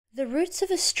The roots of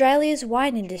Australia's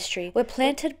wine industry were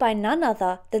planted by none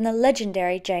other than the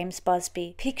legendary James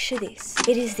Busby. Picture this.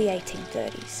 It is the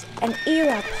 1830s, an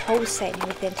era pulsating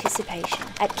with anticipation.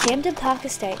 At Camden Park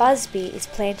Estate, Busby is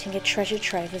planting a treasure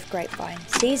trove of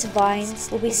grapevines. These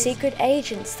vines will be secret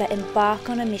agents that embark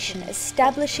on a mission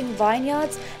establishing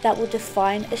vineyards that will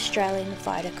define Australian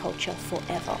viticulture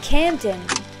forever. Camden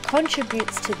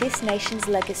contributes to this nation's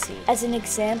legacy as an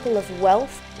example of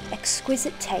wealth,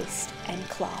 exquisite taste and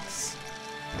class.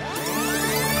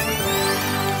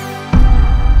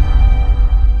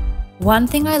 One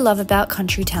thing I love about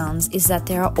country towns is that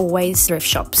there are always thrift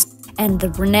shops. And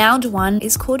the renowned one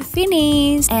is called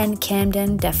Vinnie's, and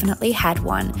Camden definitely had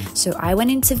one. So I went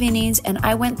into Vinnie's and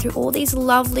I went through all these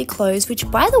lovely clothes,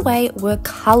 which by the way were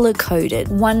color coded.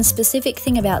 One specific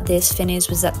thing about this Vinnie's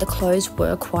was that the clothes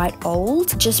were quite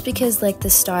old, just because like the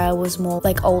style was more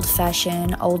like old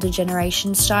fashioned, older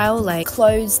generation style, like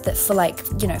clothes that for like,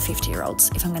 you know,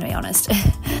 50-year-olds, if I'm gonna be honest.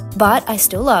 But I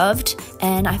still loved,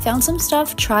 and I found some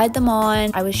stuff, tried them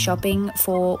on. I was shopping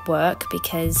for work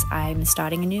because I'm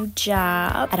starting a new job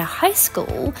at a high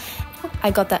school.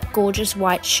 I got that gorgeous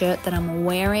white shirt that I'm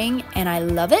wearing and I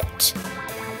love it.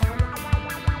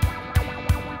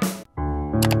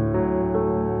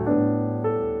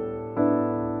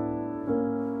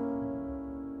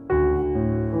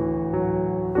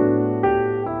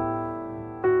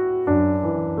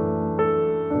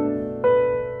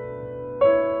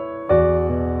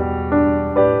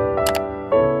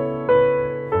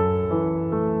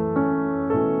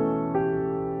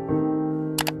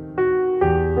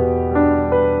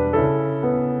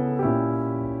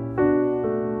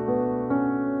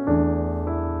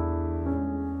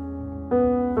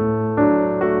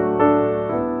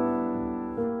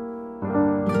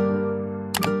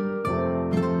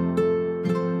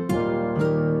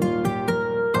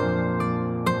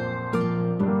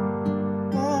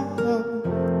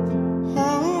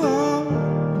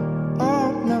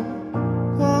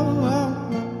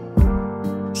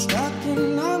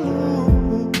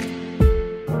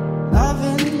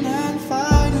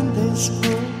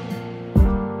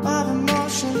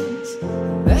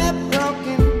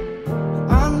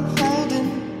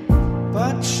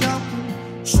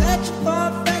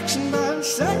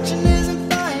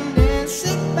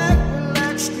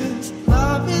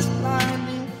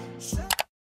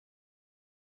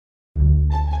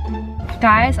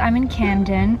 Guys, I'm in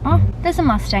Camden. Oh, there's a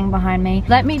Mustang behind me.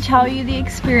 Let me tell you the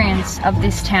experience of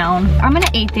this town. I'm gonna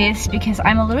eat this because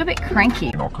I'm a little bit cranky.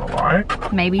 Not gonna lie.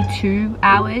 Maybe 2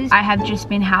 hours. I have just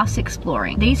been house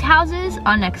exploring. These houses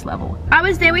are next level. I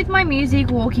was there with my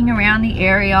music, walking around the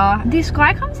area. This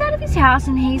guy comes out of his house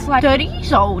and he's like 30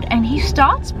 years old and he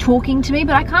starts talking to me,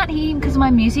 but I can't hear him because my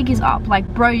music is up. Like,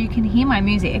 bro, you can hear my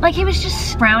music. Like, he was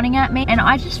just frowning at me and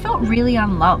I just felt really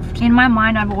unloved. In my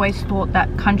mind, I've always thought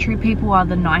that country people are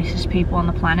the nicest people on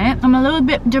the planet. I'm a little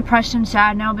bit depressed and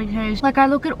sad now because like I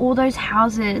look at all those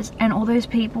houses and all those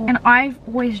people and I've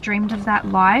always dreamed of that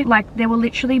life. Like there were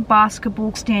literally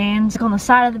basketball stands like, on the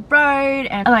side of the road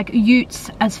and like utes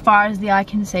as far as the eye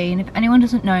can see. And if anyone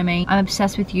doesn't know me, I'm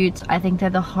obsessed with utes. I think they're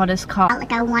the hottest car.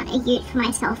 Like I want a ute for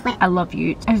myself. Like I love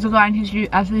utes. There's a guy in his ute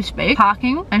as we speak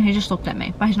parking and he just looked at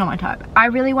me, but he's not my type. I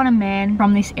really want a man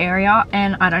from this area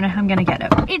and I don't know how I'm gonna get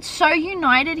it. It's so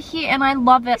united here and I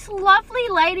love it. This lovely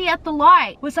lady at the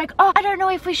light was like, oh, I don't know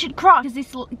if we should cross, because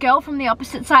this girl from the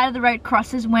opposite side of the road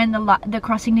crosses when the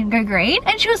crossing didn't go green,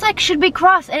 and she was like, should we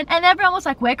cross? And everyone was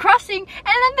like, we're crossing.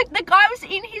 And then the guy was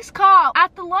in his car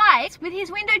at the lights with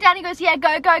his window down. He goes, yeah,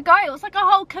 go, go, go. It was like a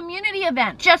whole community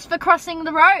event just for crossing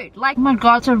the road. Like, oh my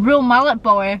god, it's a real mullet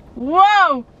boy.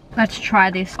 Whoa. Let's try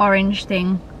this orange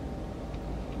thing.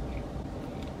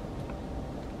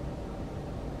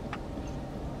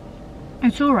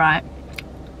 It's all right.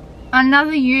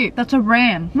 Another ute. That's a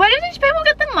ram. Where do these people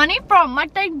get the money from?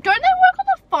 Like, don't they work on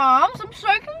the farms? I'm so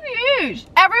confused.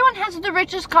 Everyone has the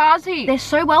richest cars here. They're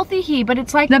so wealthy here, but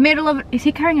it's like the middle of... Is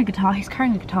he carrying a guitar? He's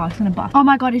carrying a guitar. He's gonna bust. Oh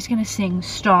my god, he's gonna sing.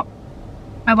 Stop.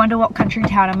 I wonder what country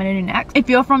town I'm gonna do next. If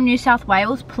you're from New South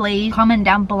Wales, please comment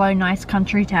down below nice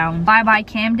country town. Bye bye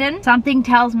Camden. Something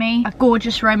tells me a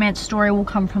gorgeous romance story will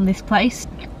come from this place.